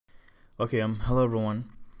Okay, hello everyone.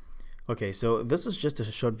 Okay, so this is just a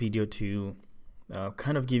short video to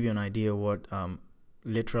kind of give you an idea what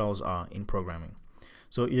literals are in programming.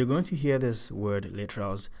 So you're going to hear this word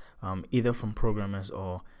literals either from programmers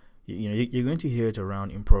or you're going to hear it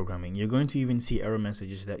around in programming. You're going to even see error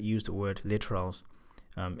messages that use the word literals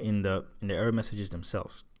in the error messages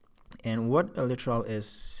themselves. And what a literal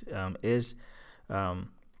is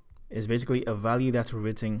basically a value that's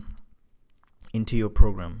written into your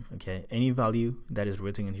program. Okay, any value that is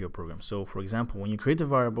written into your program. So for example, when you create a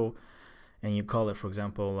variable and you call it, for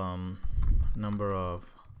example, number of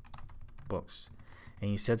books, and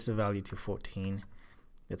you set the value to 14,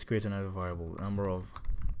 let's create another variable, number of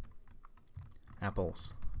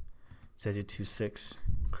apples, set it to 6,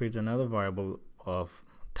 create another variable of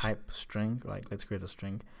type string, like let's create a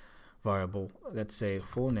string variable, let's say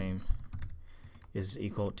full name is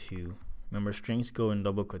equal to, remember strings go in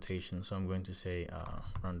double quotation, so I'm going to say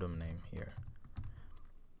random name here,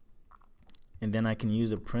 and then I can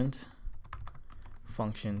use a print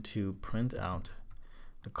function to print out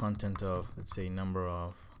the content of, let's say, number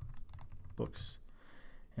of books,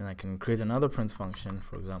 and I can create another print function,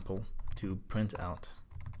 for example, to print out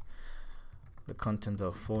the content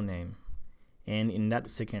of full name. And in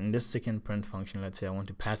this second print function, let's say I want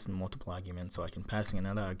to pass in multiple arguments, so I can pass in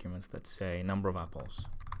another argument, let's say number of apples.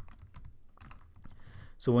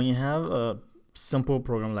 So when you have a simple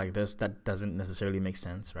program like this that doesn't necessarily make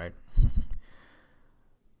sense, right?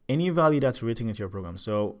 Any value that's written into your program,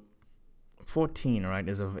 so 14, right,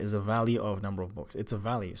 is a value of number of books. It's a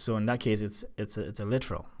value, so in that case it's a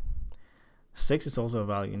literal. 6 is also a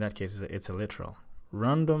value. In that case it's a literal.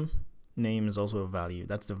 Random name is also a value.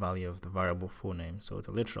 That's the value of the variable full name, so it's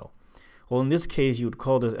a literal. Well, in this case you would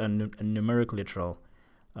call this a numeric literal,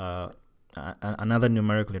 another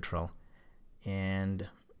numeric literal, and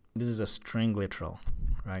this is a string literal,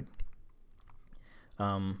 right?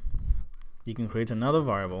 You can create another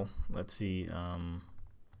variable. Let's see.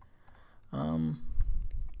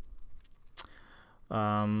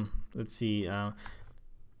 Let's see.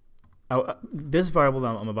 This variable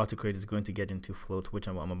I'm about to create is going to get into float, which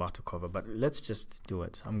I'm about to cover. But let's just do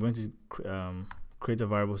it. I'm going to create a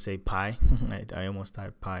variable, say pi. I almost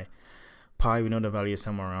typed pi. Pi, we know the value is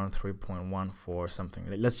somewhere around 3.14 something.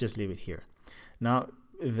 Let's just leave it here. Now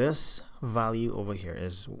this value over here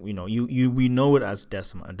is, we know it as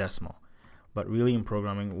decimal, but really in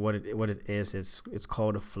programming what it is, it's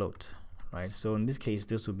called a float, right? So in this case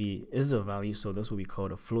this is a value, so this will be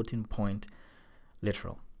called a floating point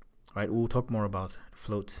literal, right? We'll talk more about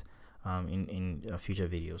floats in future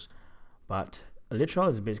videos, but a literal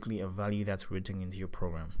is basically a value that's written into your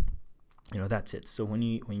program. That's it. So when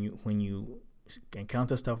you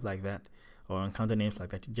encounter stuff like that, or encounter names like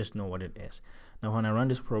that, you just know what it is. Now when I run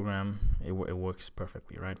this program, it works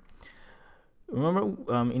perfectly, right? Remember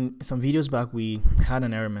in some videos back we had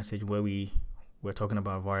an error message where we were talking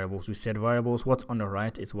about variables. We said variables, what's on the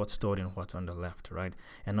right is what's stored in what's on the left, right?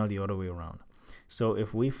 And not the other way around. So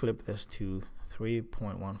if we flip this to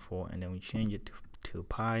 3.14 and then we change it to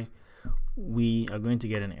pi, we are going to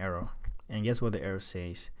get an error. And guess what the error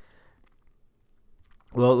says?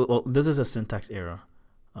 Well, this is a syntax error.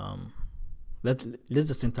 This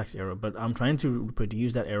is a syntax error, but I'm trying to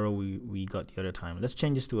reproduce that error we got the other time. Let's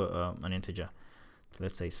change this to an integer.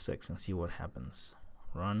 Let's say 6 and see what happens.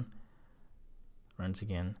 Runs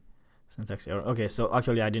again. Syntax error. Okay, so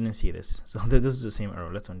actually I didn't see this. So this is the same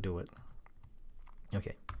error. Let's undo it.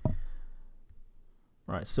 Okay.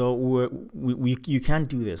 Right. So you can't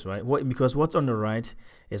do this, right? Because what's on the right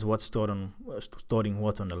is what's stored in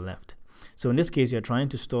what's on the left. So in this case, you're trying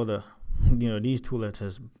to store these two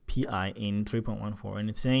letters pi in 3.14, and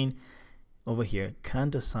it's saying over here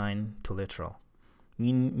can't assign to literal,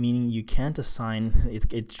 meaning you can't assign.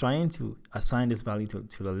 It's trying to assign this value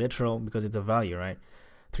to the literal because it's a value, right?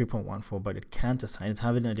 3.14, but it can't assign. It's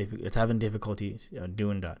having difficulty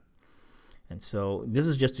doing that. And so this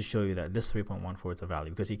is just to show you that this 3.14 is a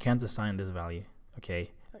value because you can't assign this value.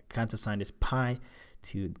 Okay, can't assign this pi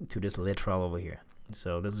to this literal over here.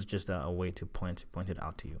 So this is just a way to point it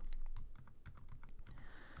out to you.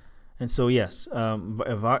 And so yes, a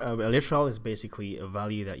literal is basically a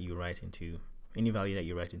value that you write into, any value that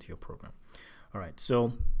you write into your program. All right,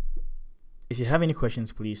 so if you have any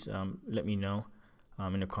questions, please let me know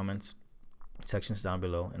in the comments sections down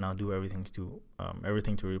below, and I'll do everything to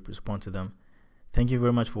respond to them. Thank you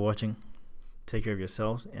very much for watching. Take care of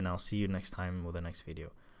yourselves, and I'll see you next time with the next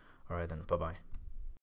video. All right then, bye bye.